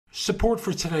Support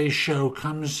for today's show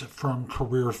comes from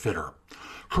CareerFitter.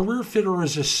 CareerFitter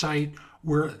is a site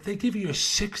where they give you a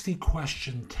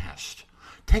 60-question test.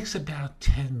 It takes about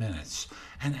 10 minutes.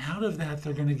 And out of that,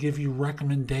 they're going to give you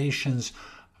recommendations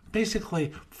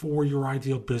basically for your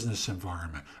ideal business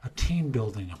environment, a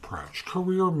team-building approach,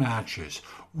 career matches,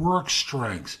 work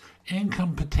strengths,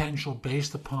 income potential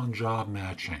based upon job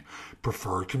matching,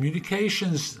 preferred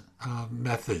communications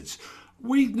methods,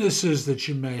 weaknesses that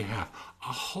you may have,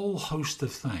 a whole host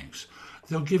of things.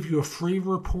 They'll give you a free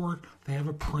report. They have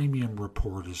a premium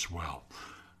report as well.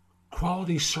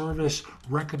 Quality service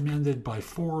recommended by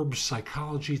Forbes,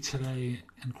 Psychology Today,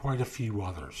 and quite a few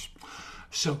others.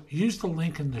 So use the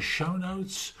link in the show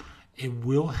notes. It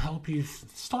will help you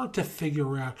start to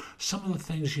figure out some of the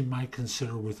things you might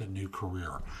consider with a new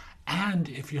career. And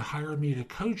if you hire me to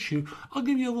coach you, I'll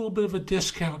give you a little bit of a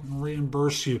discount and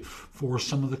reimburse you for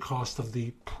some of the cost of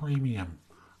the premium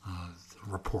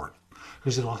report,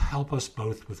 because it'll help us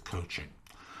both with coaching.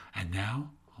 And now,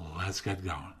 let's get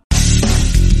going.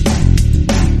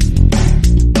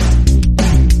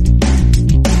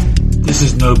 This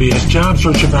is No BS Job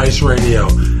Search Advice Radio,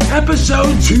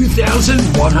 episode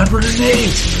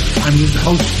 2108. I'm your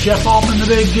host, Jeff Altman, the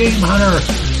Big Game Hunter,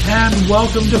 and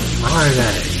welcome to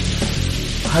Friday.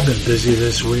 I've been busy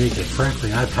this week, and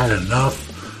frankly, I've had enough.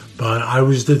 But I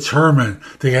was determined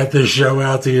to get this show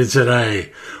out to you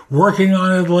today. Working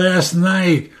on it last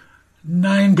night,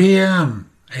 9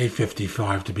 p.m.,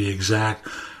 8:55 to be exact,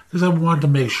 because I wanted to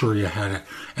make sure you had it.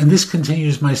 And this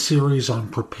continues my series on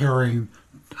preparing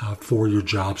for your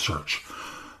job search.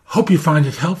 Hope you find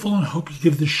it helpful and hope you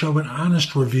give the show an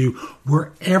honest review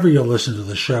wherever you listen to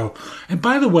the show. And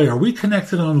by the way, are we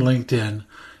connected on LinkedIn?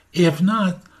 If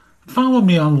not, follow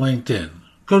me on LinkedIn.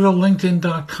 Go to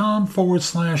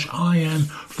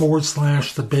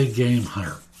linkedin.com/IN/The Big Game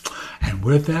Hunter. And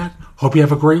with that, hope you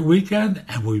have a great weekend,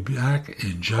 and we'll be back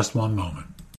in just one moment.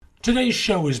 Today's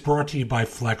show is brought to you by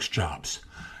FlexJobs.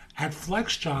 At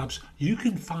FlexJobs, you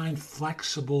can find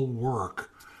flexible work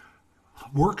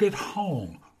at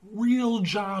home, real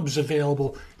jobs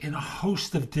available in a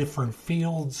host of different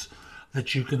fields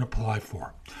that you can apply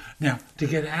for. Now, to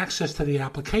get access to the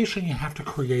application, you have to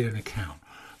create an account,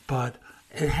 but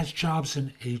it has jobs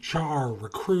in HR,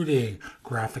 recruiting,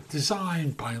 graphic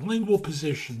design, bilingual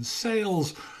positions,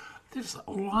 sales. There's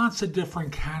lots of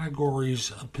different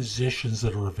categories of positions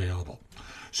that are available.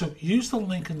 So use the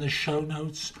link in the show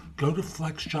notes, go to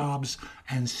FlexJobs,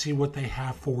 and see what they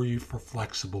have for you for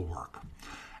flexible work.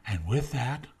 And with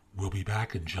that, we'll be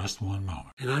back in just one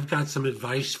moment. And I've got some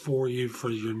advice for you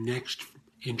for your next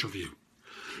interview.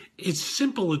 It's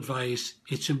simple advice.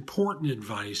 It's important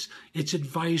advice. It's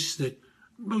advice that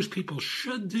most people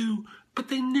should do, but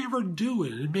they never do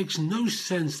it. It makes no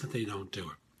sense that they don't do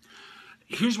it.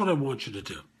 Here's what I want you to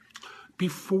do.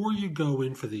 Before you go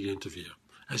in for the interview,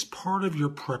 as part of your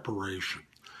preparation,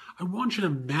 I want you to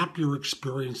map your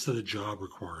experience to the job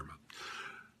requirement.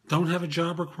 Don't have a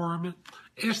job requirement?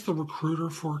 Ask the recruiter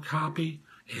for a copy.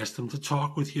 Ask them to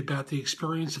talk with you about the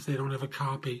experience if they don't have a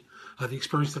copy, the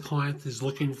experience the client is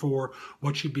looking for,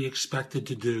 what you'd be expected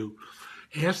to do.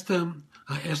 Ask them,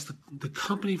 ask the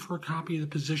company for a copy of the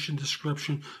position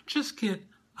description. Just get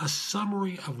a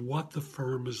summary of what the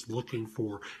firm is looking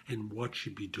for and what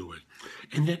you'd be doing.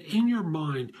 And then in your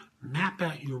mind, map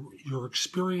out your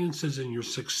experiences and your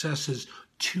successes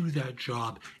to that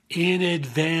job in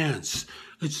advance.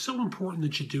 It's so important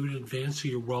that you do it in advance so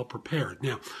you're well prepared.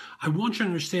 Now, I want you to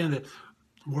understand that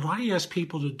what I ask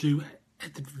people to do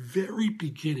at the very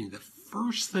beginning, the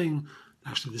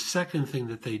second thing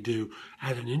that they do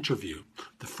at an interview,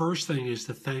 the first thing is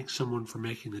to thank someone for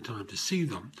making the time to see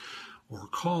them or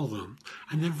call them.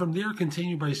 And then from there,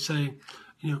 continue by saying,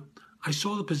 I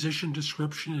saw the position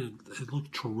description and it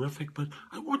looked terrific, but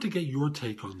I want to get your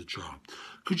take on the job.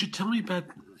 Could you tell me about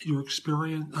your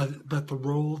experience, about the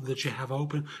role that you have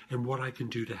open and what I can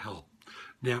do to help?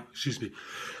 Now, excuse me.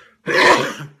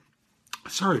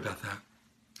 Sorry about that.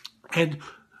 And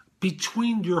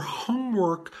between your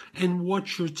homework and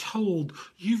what you're told,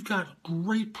 you've got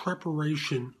great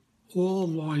preparation all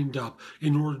lined up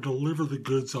in order to deliver the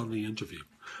goods on the interview.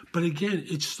 But again,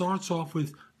 it starts off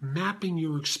with mapping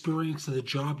your experience to the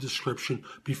job description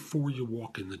before you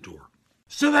walk in the door.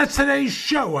 So that's today's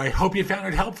show. I hope you found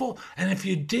it helpful. And if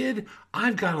you did,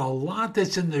 I've got a lot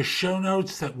that's in the show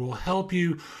notes that will help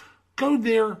you. Go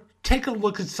there, take a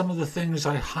look at some of the things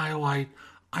I highlight.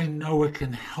 I know it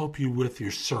can help you with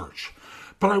your search.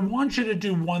 But I want you to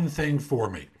do one thing for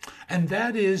me, and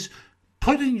that is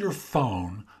put in your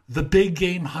phone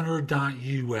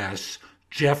thebiggamehunter.us,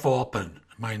 Jeff Altman,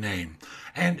 my name.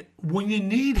 And when you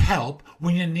need help,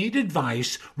 when you need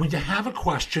advice, when you have a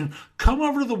question, come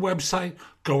over to the website,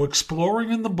 go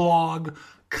exploring in the blog,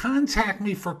 contact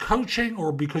me for coaching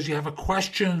or because you have a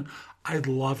question. I'd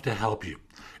love to help you.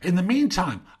 In the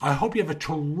meantime, I hope you have a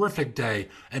terrific day,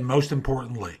 and most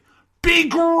importantly, be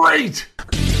great!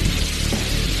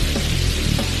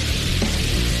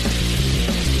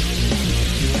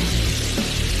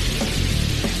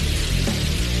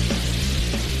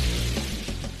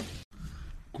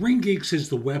 Green Geeks is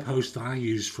the web host I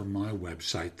use for my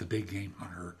website,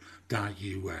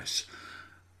 thebiggamehunter.us.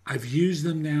 I've used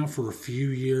them now for a few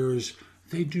years.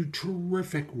 They do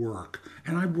terrific work,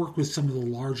 and I've worked with some of the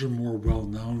larger, more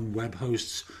well-known web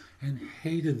hosts and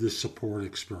hated the support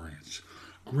experience.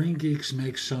 Green Geeks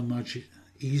makes so much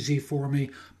easy for me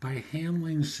by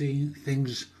handling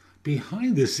things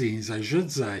behind the scenes, I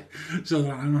should say, so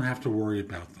that I don't have to worry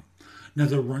about them. Now,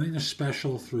 they're running a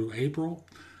special through April.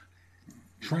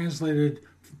 Translated,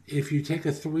 if you take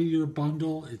a 3-year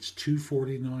bundle, it's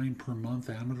 $249 per month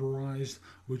amortized,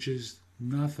 which is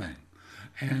nothing.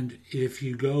 And if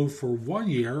you go for 1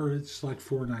 year, it's like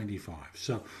 $495.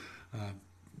 So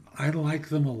I like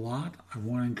them a lot. I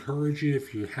want to encourage you,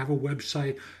 if you have a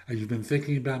website and you've been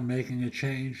thinking about making a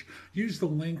change, use the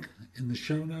link in the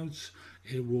show notes.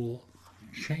 It will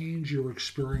change your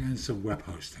experience of web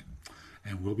hosting.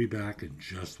 And we'll be back in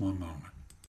just one moment.